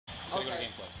Gonna go to Okay.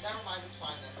 gameplay. Never mind. It's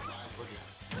fine. Never mind. We're good.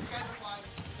 You guys are fine.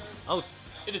 Oh,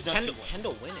 It is not Kendall, 2-1.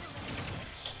 Kendall winning.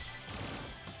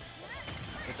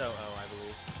 It's 0-0, I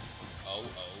believe. Oh.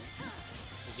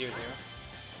 0-0.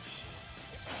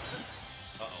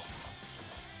 Uh-oh.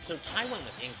 So Ty went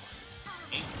with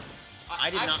Inkling. I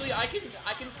did not- actually, I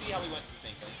can see how we went with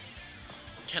Inkling.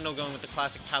 Kendall going with the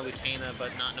classic Palutena,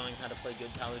 but not knowing how to play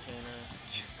good Palutena.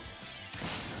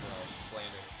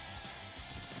 Slander.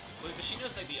 But she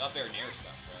knows like the up air and air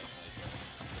stuff, right?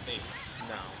 Like the basics.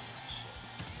 No.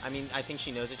 I mean, I think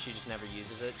she knows it, she just never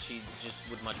uses it. She just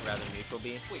would much rather neutral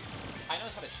be. Wait, Ty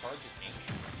knows how to charge his ink?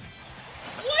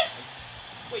 What?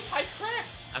 Wait, Ty's cracked!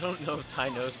 I don't know if Ty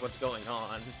knows what's going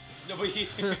on. No, but he...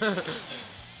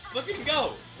 Look at him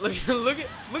go! Look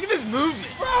at this movement!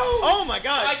 Bro! Oh my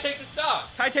god! Ty takes a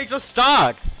stock! Ty takes a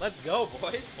stock! Let's go,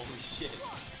 boys! Holy shit.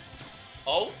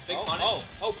 Oh, big punish.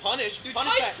 Oh, punish! Dude,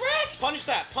 punish Ty's that! cracked! Punish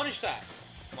that! Punish that!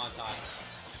 Come on, Ty.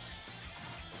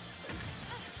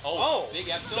 Oh, big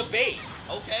F the bait!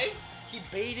 Okay. He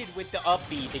baited with the up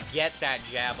B to get that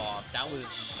jab off. That was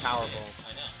powerful. Yeah,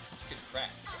 I know. This kid's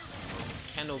cracked.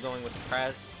 Kendall going with the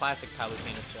classic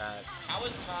Palutena strat. How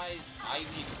is Ty's IV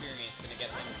experience gonna get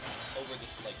him over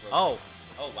this, like, road? Oh!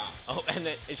 Oh, wow. Oh, and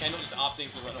it... Kendall just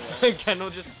opting to run away.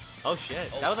 Kendall just... Oh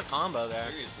shit, that was a combo there.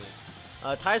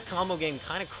 Seriously. Ty's combo game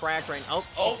kind of cracked right now.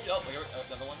 Oh,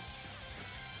 another one?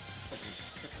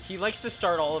 He likes to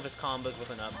start all of his combos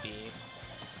with an up B.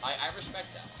 I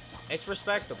respect that. It's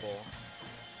respectable.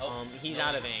 Oh, He's no.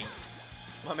 out of ink.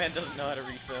 My man doesn't know how to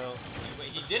refill. Wait,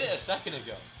 he did it a second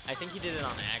ago. I think he did it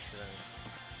on accident.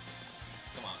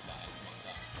 Come on, Ty. Come on,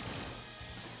 Ty.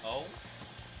 Oh.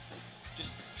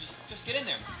 Just get in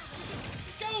there.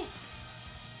 Just go.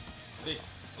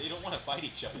 They don't want to fight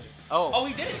each other. Oh,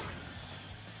 he did it.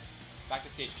 Back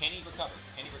to stage. Can he recover?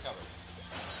 Can he recover?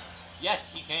 Yes,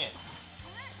 he can.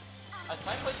 Has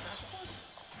Ty played Smash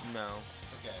before? No.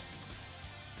 Okay.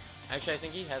 Actually, I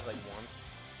think he has like once,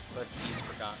 but he's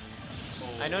forgotten.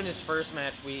 Oh. I know in his first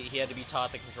match he had to be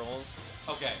taught the controls.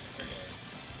 Okay.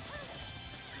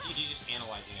 He's just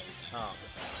analyzing everything. Oh.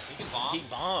 He can bomb. He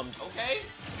bombed. Okay.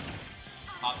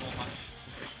 Optimal punish.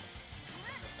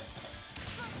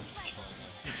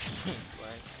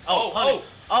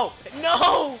 Oh,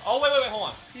 no! Oh, wait, hold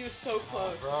on. He was so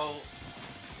close. Bro.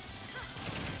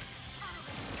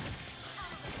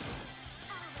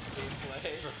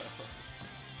 Gameplay.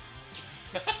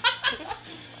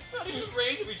 Not even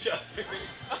range of each other.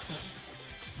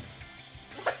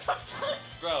 What the fuck?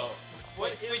 Bro.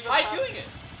 Wait, Ty doing it.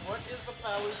 What is the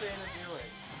Palutena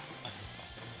doing?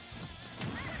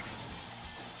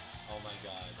 Oh my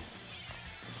god.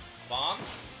 Bomb?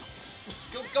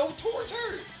 Go towards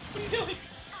her! What are you doing?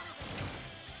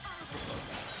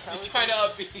 He's trying to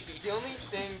up B. The only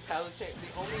damage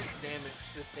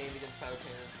sustained against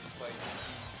Palutena in this fight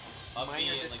is Up B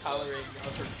minor and, like, discoloring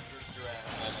of her dress.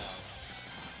 I know.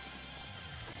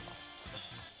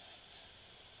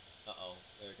 Uh-oh.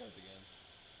 There it goes again.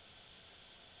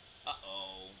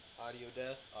 Uh-oh. Audio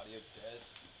death. Audio death.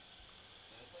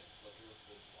 Can I just, like, flicker with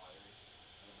the wire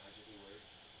and it magically work?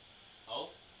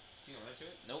 Oh? Is he gonna run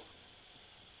into it? Nope.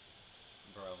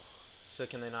 Bro. So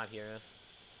can they not hear us?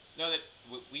 No, that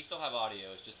we still have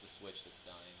audio. It's just the Switch that's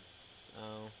dying.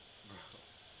 Oh. Bro.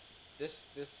 This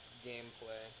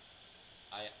gameplay.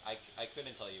 I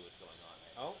couldn't tell you what's going on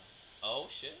right Oh. now. Oh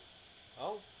shit.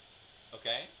 Oh.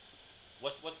 Okay.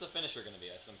 What's the finisher gonna be?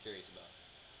 That's what I'm curious about.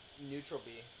 Neutral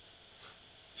B.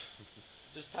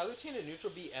 Does Palutena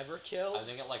neutral B ever kill? I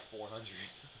think at like 400.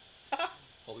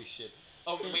 Holy shit.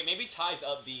 Oh wait, maybe Ty's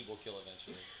up B will kill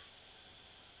eventually.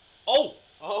 Oh!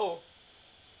 Oh.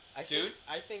 Dude?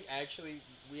 I think actually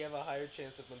we have a higher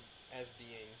chance of them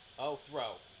SDing. Oh,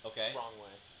 throw. Okay. Wrong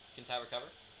way. Can Ty recover?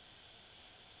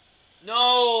 No!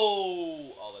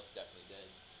 Oh, that's definitely dead.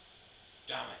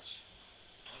 Damage.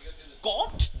 I'm gonna go through the...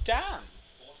 God damn!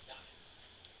 Force damage.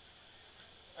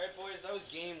 Alright, boys, that was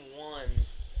game 1.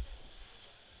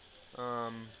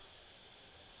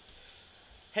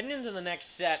 Heading into the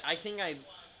next set, I think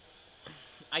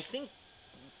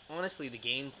honestly the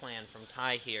game plan from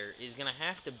Ty here is gonna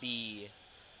have to be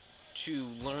to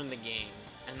learn the game,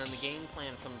 and then the game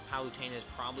plan from Palutena is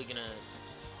probably gonna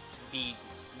be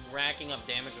racking up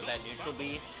damage with that neutral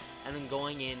B, and then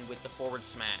going in with the forward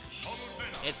smash.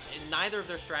 Neither of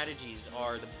their strategies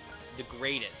are the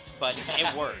greatest, but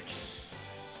it works.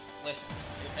 Listen,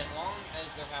 as long as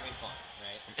they're having fun,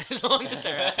 right? As long as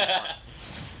they're having fun.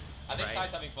 I think Right.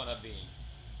 Ty's having fun up being.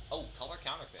 Oh, color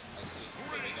counterfeit. I see.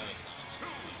 So they know it's not.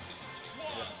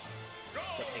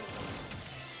 The pink one.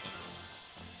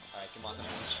 Alright, come on.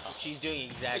 She's doing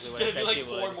exactly It's what I gonna said be she like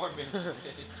would. 4 more minutes.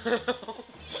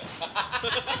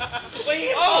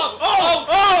 Wait,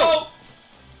 Oh!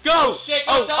 Go! Oh, shit,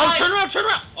 go time. Turn around, turn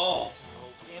around! Oh.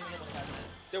 Damn, he almost had that.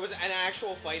 There was an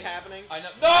actual fight happening. I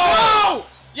know. No!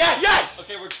 Yes! Yes!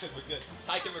 Okay, we're good, we're good.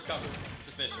 Ty can recover. It's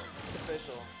official. It's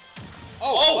official.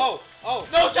 Oh! Oh!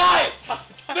 No Ty!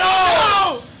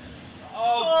 No!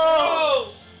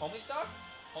 Oh! Homie stock?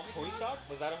 Homie stock?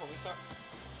 Was that a homie stock?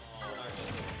 Oh, no, it's just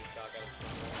a homie stock.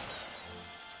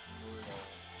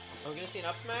 Are we gonna see an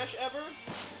up smash ever?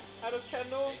 Out of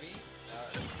Kendall? Maybe?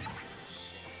 Shit.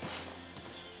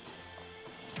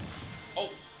 Oh!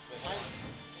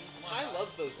 Ty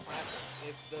loves those platforms.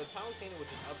 If the Palutena would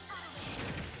just up smash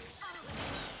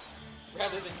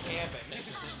rather than camping.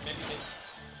 Maybe they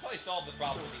probably solved the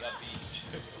problem with the up beast.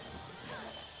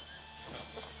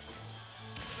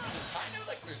 Does Ty know,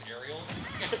 like, there's aerials?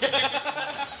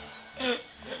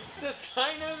 Does Ty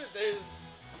know that there's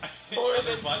more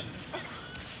than buttons?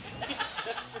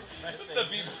 That's the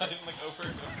B button, like, over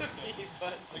and over. B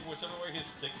button. Like, whichever way his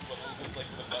stick swivels is, like,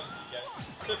 the button he gets.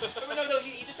 No,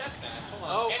 he just has smash. Hold on.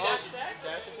 Oh, and dash attack?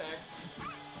 Dash attack.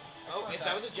 Oh,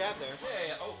 that was a jab there.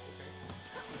 Yeah. Oh, okay.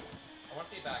 I want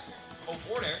to see it back here. Oh,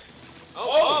 forward air.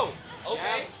 Oh!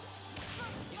 Okay. Jab.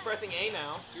 He's pressing A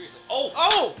now. Seriously.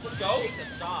 Oh! Let's go! It's a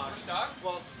stock. Stock?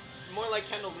 Well, more like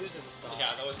Kendall loses a stock.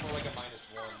 Yeah, that was more like a -1. I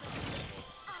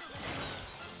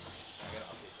gotta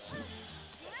update that.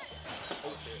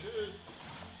 Oh, shit.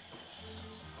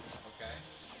 Okay.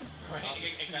 Right,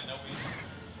 it got no weed.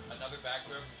 Another back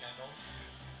throw from Kendall.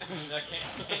 I can't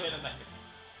hit him.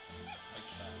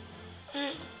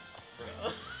 Okay.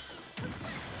 Bro.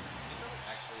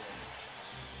 Actually,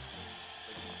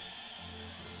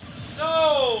 no! I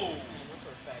know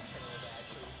for a fact Kendall is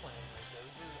actually playing like this.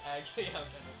 This is actually how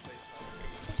Kendall plays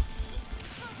Valkyrie.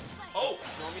 Oh!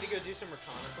 You want me to go do some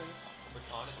reconnaissance?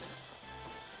 Reconnaissance?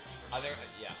 Are there?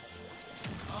 Yeah.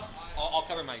 I'll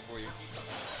cover Mike for you.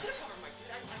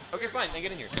 Okay, fine. Then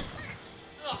get in here.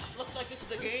 Looks like this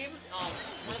is a game.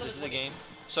 This is the game.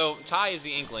 So Ty is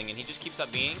the Inkling, and he just keeps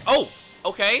up being. Oh,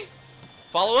 okay.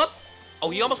 Follow up. Oh,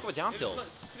 he almost got a down tilt.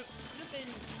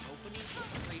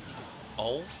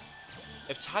 Oh,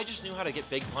 if Ty just knew how to get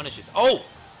big punishes. Oh,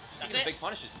 speaking of big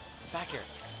punishes, back here.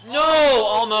 No,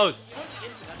 almost.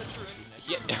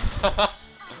 Yeah.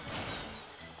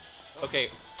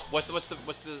 Okay. What's the? They're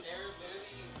literally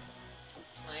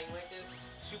playing like this,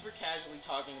 super casually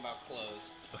talking about clothes.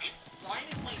 Okay. Ryan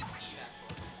is playing Steve,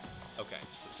 actually. Okay.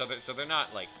 So they're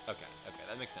not like. Okay.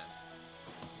 That makes sense.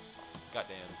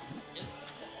 Goddamn.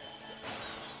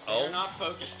 They're not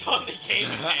focused on the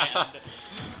game at hand.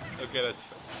 Okay,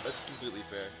 that's completely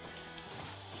fair.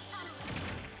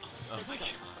 Oh my god.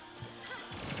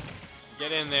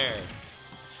 Get in there.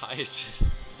 Ty is just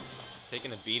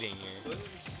taking a beating here.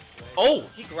 Oh,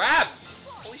 he grabbed!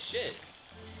 Holy shit.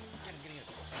 Get him.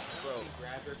 Bro, he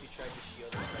grabbed her if he tried to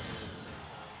shield her at the same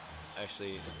time.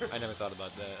 Actually, I never thought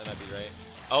about that. That might be right.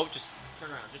 Oh, just Turn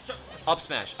around. Just up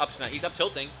smash. He's up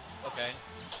tilting. Okay.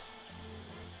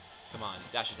 Come on,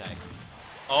 dash attack.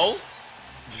 Oh!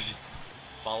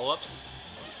 Follow-ups.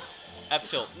 F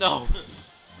tilt. No!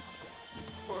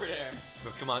 forward air.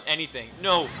 Oh, come on, anything.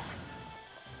 No!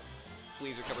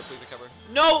 Please recover,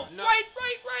 No! No. Right!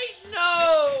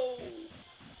 No!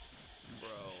 Bro,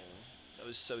 that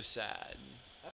was so sad.